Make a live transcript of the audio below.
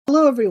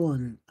Hello,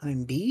 everyone.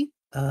 I'm B,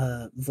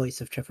 voice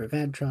of Trefor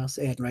Vantros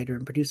and writer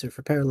and producer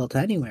for Parallel to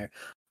Anywhere.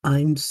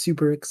 I'm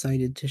super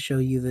excited to show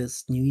you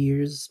this New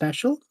Year's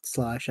special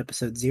 /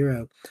 episode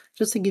 0,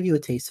 just to give you a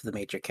taste of the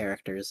major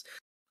characters.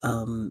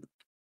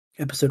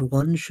 Episode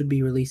 1 should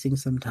be releasing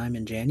sometime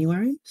in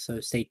January, so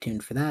stay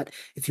tuned for that.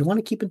 If you want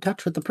to keep in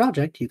touch with the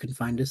project, you can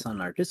find us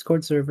on our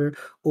Discord server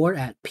or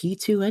at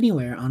P2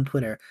 Anywhere on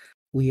Twitter.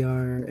 We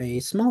are a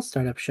small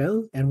startup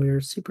show, and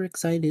we're super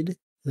excited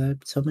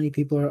that so many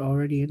people are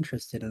already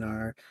interested in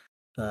our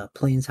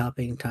planes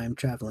hopping, time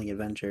traveling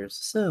adventures.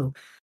 So,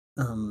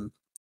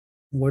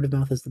 word of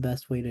mouth is the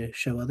best way to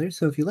show others.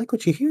 So, if you like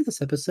what you hear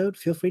this episode,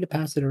 feel free to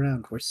pass it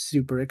around. We're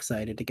super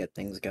excited to get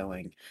things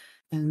going.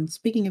 And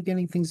speaking of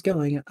getting things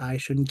going, I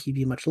shouldn't keep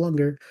you much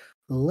longer.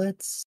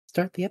 Let's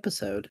start the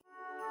episode.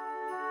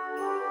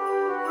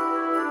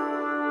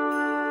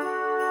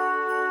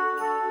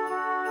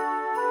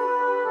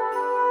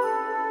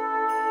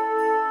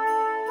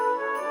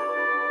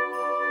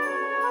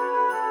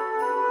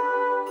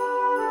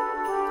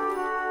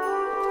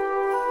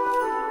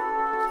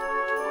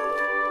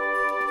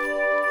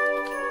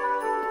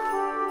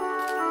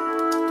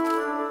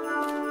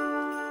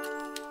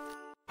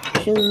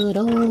 Should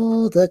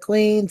old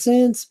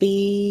acquaintance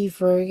be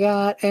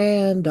forgot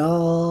and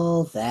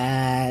all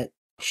that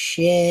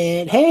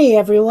shit? Hey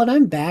everyone,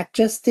 I'm back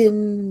just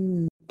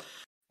in...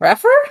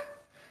 Trefor?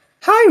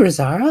 Hi,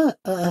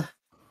 Rahzara.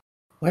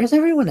 Where's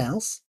everyone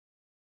else?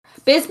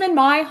 Bisman,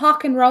 Mai,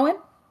 Hawk, and Rowan?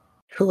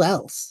 Who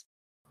else?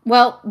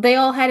 Well, they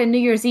all had a New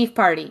Year's Eve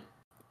party.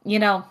 You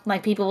know,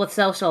 like people with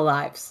social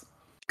lives.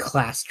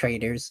 Class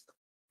traitors.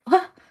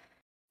 What?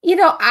 You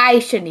know, I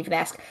shouldn't even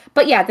ask.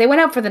 But yeah, they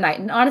went out for the night,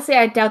 and honestly,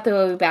 I doubt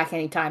they'll be back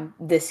anytime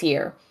this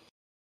year.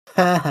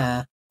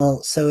 Haha.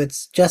 Well, so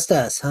it's just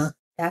us, huh?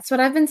 That's what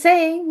I've been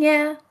saying,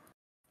 yeah.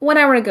 When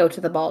I were to go to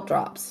the ball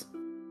drops.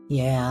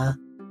 Yeah.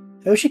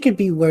 I wish it could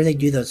be where they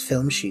do those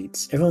film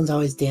shoots. Everyone's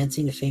always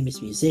dancing to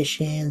famous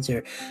musicians,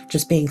 or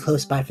just being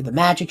close by for the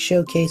magic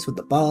showcase with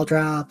the ball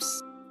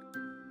drops.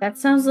 That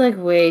sounds like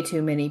way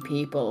too many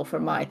people for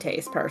my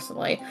taste,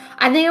 personally.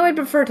 I think I would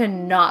prefer to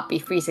not be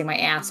freezing my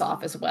ass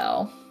off as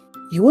well.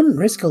 You wouldn't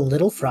risk a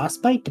little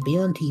frostbite to be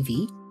on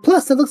TV?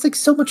 Plus, that looks like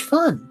so much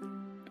fun.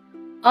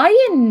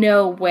 I in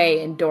no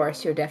way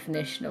endorse your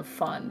definition of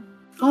fun.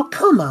 Oh,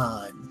 come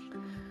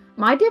on.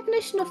 My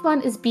definition of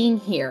fun is being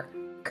here,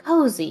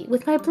 cozy,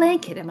 with my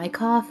blanket and my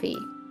coffee.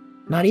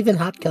 Not even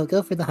hot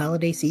cocoa for the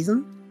holiday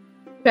season?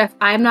 Jeff,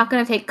 I'm not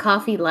going to take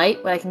coffee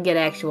light when I can get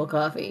actual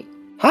coffee.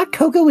 Hot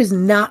cocoa is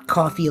not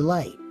coffee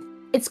light.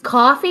 It's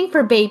coffee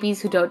for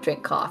babies who don't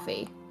drink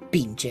coffee.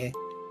 Binge.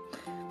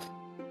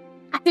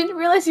 I didn't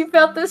realize you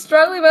felt this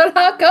strongly about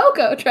hot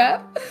cocoa,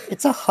 Trev.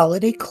 It's a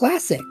holiday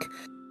classic.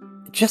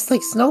 Just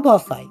like snowball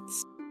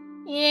fights.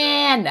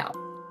 Yeah, no.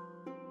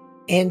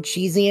 And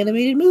cheesy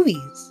animated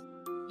movies.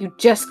 You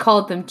just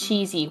called them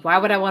cheesy. Why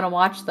would I want to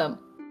watch them?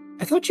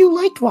 I thought you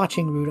liked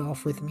watching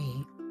Rudolph with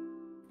me.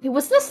 It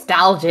was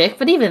nostalgic,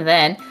 but even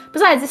then.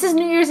 Besides, this is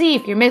New Year's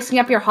Eve. You're mixing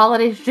up your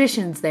holiday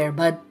traditions there,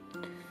 bud.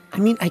 I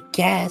mean, I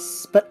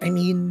guess, but I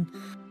mean,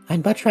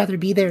 I'd much rather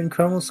be there in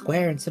Chromo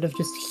Square instead of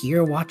just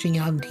here watching it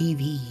on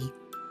TV.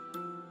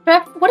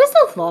 Trev, what is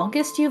the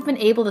longest you've been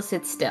able to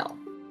sit still?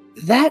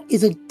 That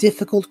is a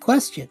difficult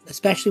question,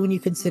 especially when you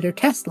consider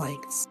test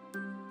lengths.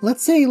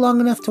 Let's say long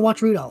enough to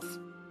watch Rudolph.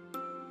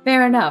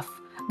 Fair enough,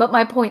 but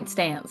my point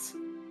stands.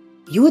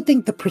 You would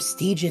think the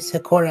prestigious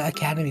Hikora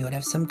Academy would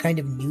have some kind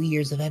of New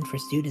Year's event for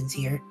students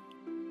here.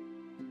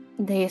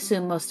 They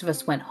assume most of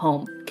us went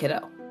home,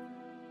 kiddo.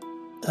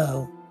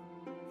 Oh,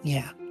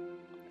 yeah.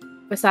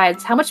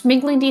 Besides, how much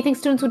mingling do you think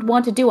students would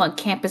want to do on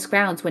campus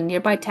grounds when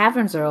nearby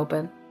taverns are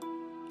open?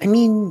 I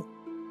mean,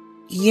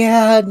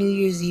 yeah, New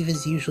Year's Eve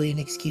is usually an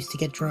excuse to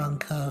get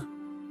drunk, huh?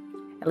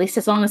 At least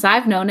as long as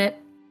I've known it.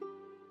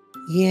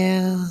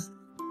 Yeah.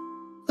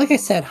 Like I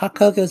said, hot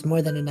cocoa is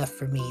more than enough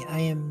for me. I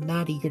am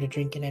not eager to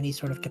drink in any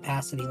sort of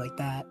capacity like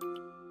that.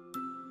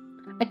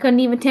 I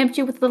couldn't even tempt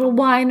you with a little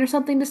wine or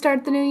something to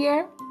start the new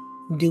year?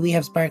 Do we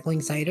have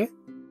sparkling cider?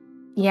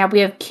 Yeah, we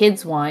have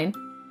kids' wine.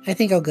 I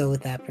think I'll go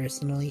with that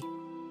personally.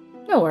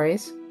 No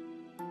worries.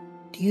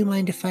 Do you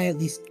mind if I at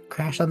least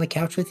crash on the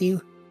couch with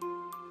you?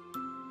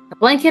 A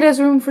blanket has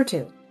room for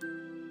 2.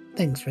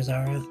 Thanks,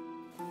 Rahzara.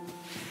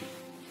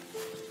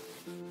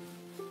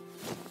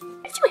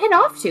 Where'd you head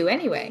off to,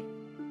 anyway?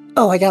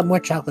 Oh, I got more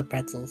chocolate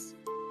pretzels.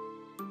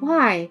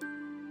 Why?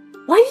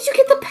 Why did you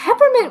get the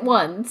peppermint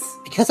ones?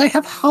 Because I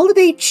have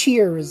holiday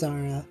cheer,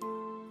 Rahzara.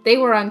 They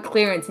were on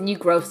clearance and you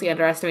grossly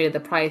underestimated the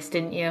price,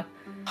 didn't you?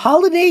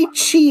 Holiday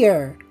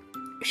cheer!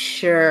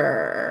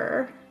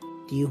 Sure.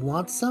 Do you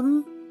want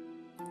some?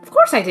 Of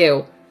course I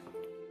do.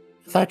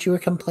 I thought you were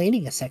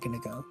complaining a second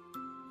ago.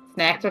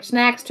 Snacks are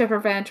snacks,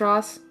 Trefor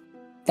Vantros.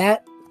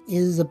 That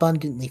is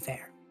abundantly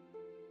fair.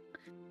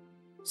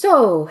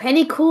 So,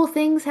 any cool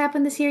things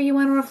happened this year you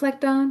want to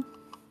reflect on?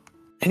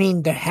 I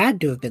mean, there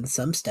had to have been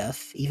some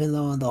stuff, even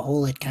though on the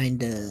whole it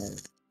kinda...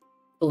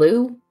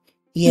 Blue?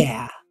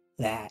 Yeah,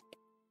 that.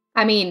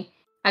 I mean,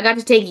 I got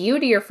to take you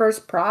to your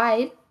first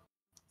Pride.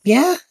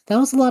 Yeah, that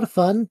was a lot of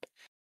fun.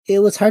 It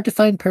was hard to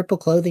find purple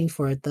clothing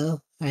for it,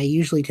 though. I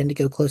usually tend to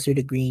go closer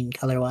to green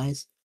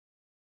color-wise.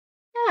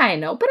 I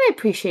know, but I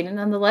appreciate it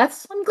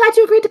nonetheless. I'm glad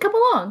you agreed to come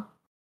along.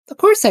 Of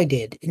course I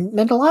did. It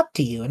meant a lot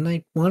to you, and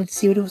I wanted to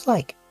see what it was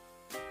like.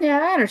 Yeah,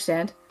 I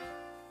understand.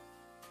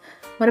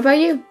 What about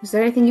you? Is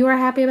there anything you are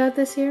happy about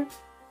this year?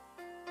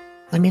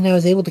 I mean, I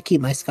was able to keep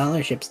my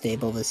scholarship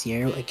stable this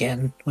year,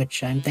 again,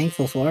 which I'm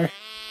thankful for.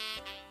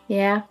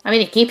 Yeah, I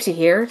mean, it keeps you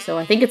here, so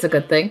I think it's a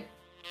good thing.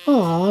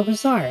 Aw,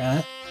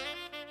 Rahzara.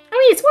 I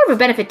mean, it's more of a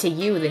benefit to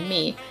you than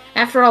me.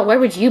 After all, where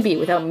would you be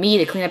without me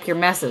to clean up your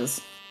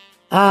messes?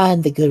 Ah,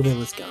 and the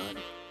goodwill is gone.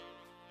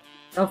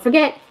 Don't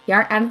forget, you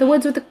aren't out of the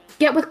woods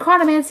yet with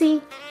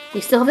chronomancy.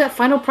 We still have that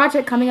final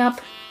project coming up.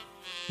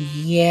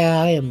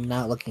 Yeah, I am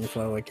not looking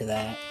forward to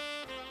that.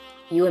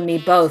 You and me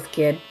both,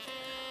 kid.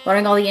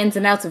 Learning all the ins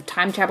and outs of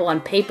time travel on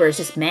paper is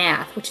just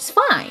math, which is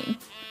fine.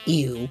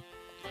 Ew.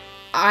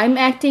 I'm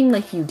acting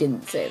like you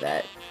didn't say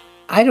that.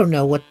 I don't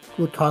know what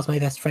would cause my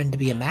best friend to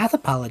be a math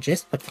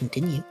apologist, but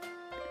continue.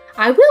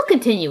 I will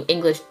continue,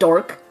 English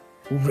dork.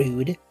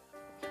 Rude.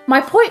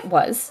 My point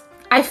was,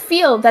 I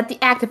feel that the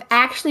act of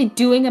actually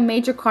doing a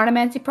major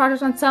chronomancy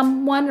project on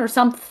someone or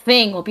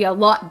something will be a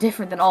lot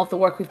different than all of the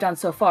work we've done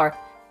so far.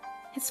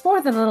 It's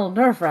more than a little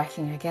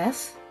nerve-wracking, I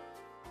guess.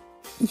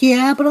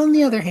 Yeah, but on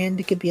the other hand,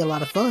 it could be a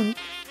lot of fun.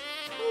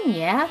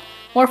 Yeah,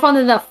 more fun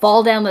than the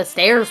fall down the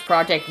stairs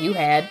project you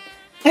had.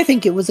 I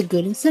think it was a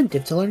good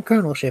incentive to learn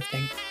kernel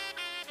shifting.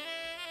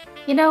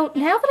 You know,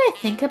 now that I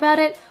think about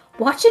it,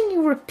 watching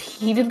you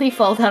repeatedly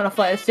fall down a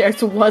flight of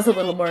stairs was a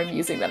little more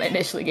amusing than I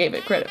initially gave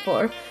it credit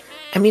for.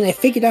 I mean, I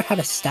figured out how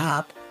to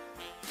stop.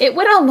 It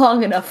went on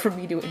long enough for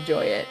me to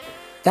enjoy it.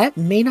 That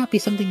may not be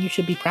something you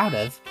should be proud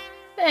of.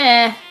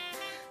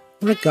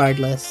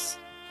 Regardless,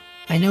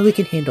 I know we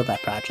can handle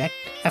that project.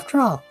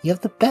 After all, you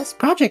have the best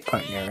project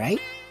partner,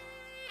 right?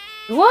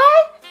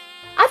 What?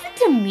 I'd like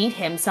to meet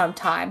him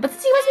sometime, but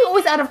since he must be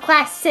always out of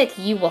class sick,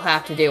 you will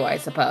have to do, I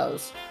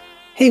suppose.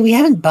 Hey, we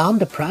haven't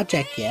bombed a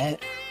project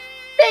yet.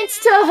 Thanks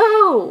to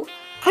who?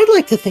 I'd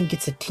like to think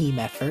it's a team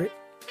effort.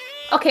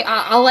 Okay,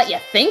 I'll let you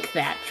think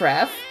that,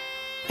 Trev.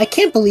 I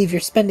can't believe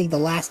you're spending the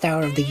last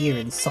hour of the year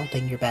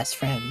insulting your best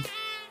friend.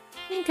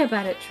 Think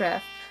about it,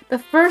 Trev. The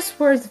first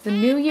words of the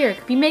new year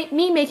could be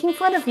me making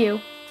fun of you.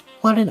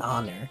 What an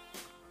honor.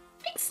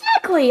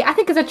 Exactly! I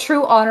think it's a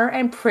true honor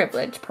and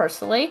privilege,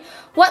 personally.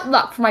 What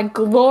luck for my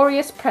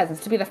glorious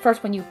presence to be the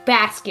first one you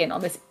bask in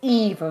on this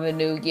eve of a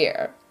new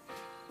year.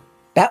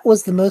 That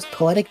was the most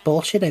poetic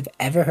bullshit I've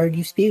ever heard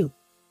you spew.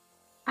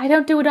 I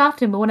don't do it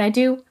often, but when I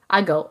do,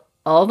 I go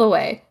all the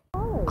way.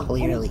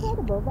 Clearly.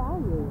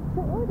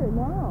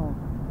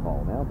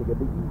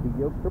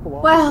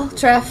 Well,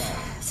 Trev,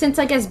 since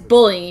I guess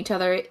bullying each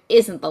other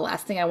isn't the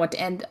last thing I want to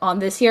end on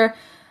this year,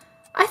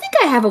 I think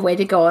I have a way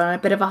to go on a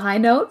bit of a high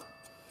note.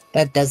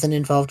 That doesn't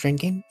involve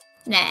drinking?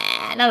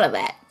 Nah, none of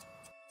that.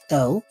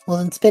 Oh, well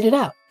then spit it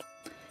out.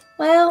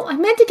 Well, I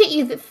meant to get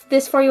you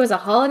this for you as a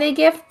holiday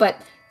gift, but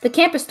the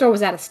campus store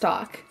was out of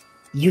stock.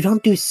 You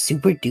don't do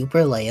super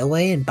duper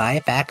layaway and buy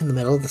it back in the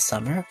middle of the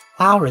summer?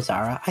 Wow,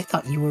 Rahzara, I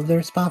thought you were the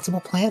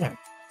responsible planner.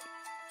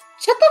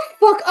 Shut the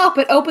fuck up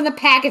and open the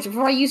package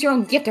before I use your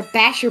own gift to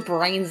bash your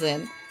brains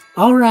in.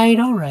 Alright.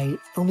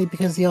 Only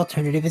because the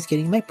alternative is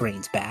getting my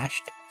brains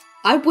bashed.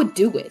 I would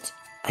do it.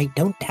 I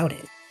don't doubt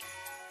it.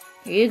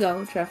 Here you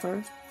go,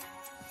 Trefor.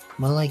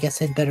 Well, I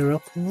guess I'd better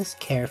open this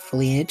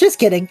carefully. Just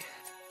kidding.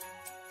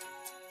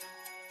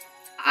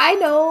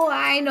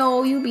 I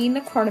know, you being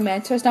a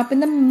chronomancer has not been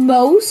the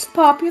most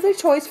popular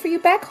choice for you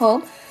back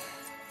home.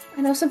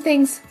 I know some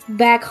things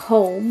back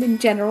home in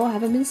general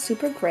haven't been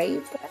super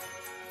great, but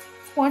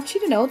I want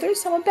you to know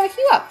there's someone backing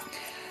you up.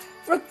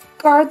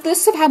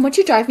 Regardless of how much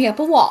you drive me up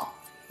a wall.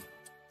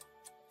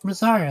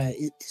 Rahzara,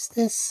 is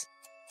this...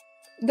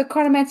 The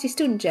chronomancy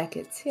student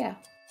jackets, yeah.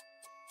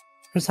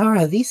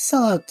 Rahzara, these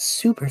sell out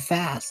super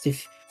fast.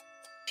 If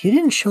you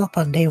didn't show up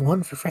on day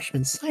one for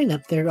freshman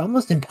sign-up, they're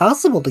almost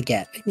impossible to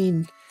get. I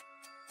mean,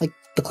 like,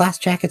 the class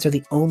jackets are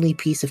the only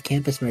piece of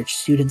campus merch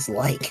students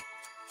like.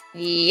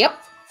 Yep.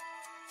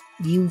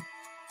 You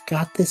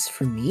got this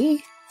for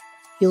me?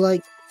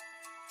 I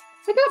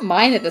got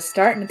mine at the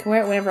start and can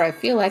wear it whenever I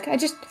feel like.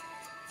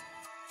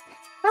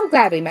 I'm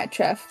glad we met,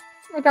 Trev.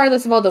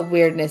 Regardless of all the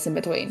weirdness in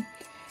between.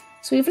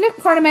 So even if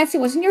chronomancy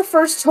wasn't your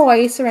first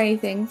choice or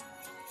anything,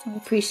 I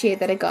appreciate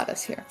that it got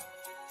us here.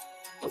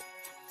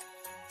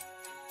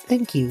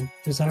 Thank you,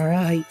 Rahzara.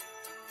 I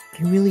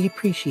really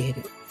appreciate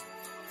it.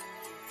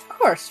 Of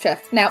course,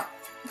 Trev. Now,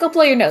 go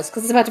blow your nose,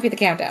 because it's about to be the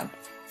countdown.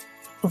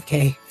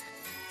 Okay.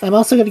 I'm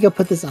also going to go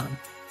put this on.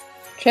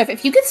 Trev,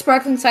 if you get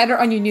sparkling cider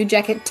on your new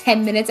jacket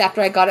 10 minutes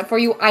after I got it for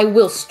you, I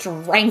will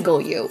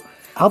strangle you.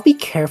 I'll be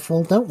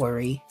careful, don't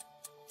worry.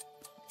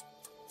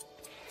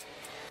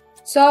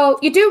 So,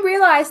 you do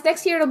realize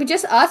next year it'll be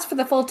just us for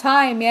the full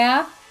time,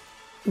 yeah?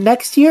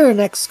 Next year or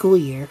next school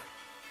year?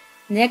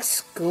 Next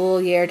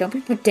school year. Don't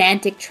be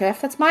pedantic,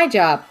 Trev. That's my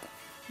job.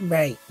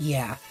 Right,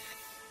 yeah.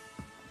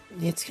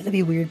 It's gonna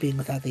be weird being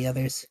without the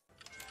others.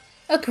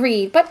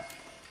 Agreed, but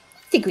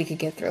I think we could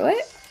get through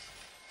it.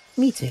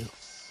 Me too.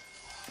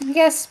 I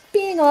guess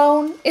being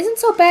alone isn't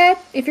so bad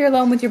if you're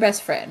alone with your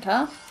best friend,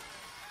 huh?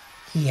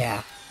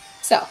 Yeah.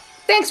 So,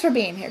 thanks for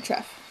being here,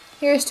 Treff.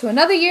 Here's to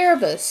another year of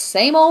the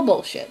same old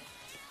bullshit.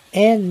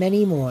 And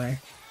many more.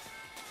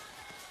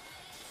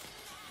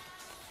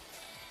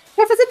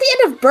 Treff, it's at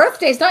the end of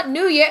birthdays, not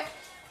New Year.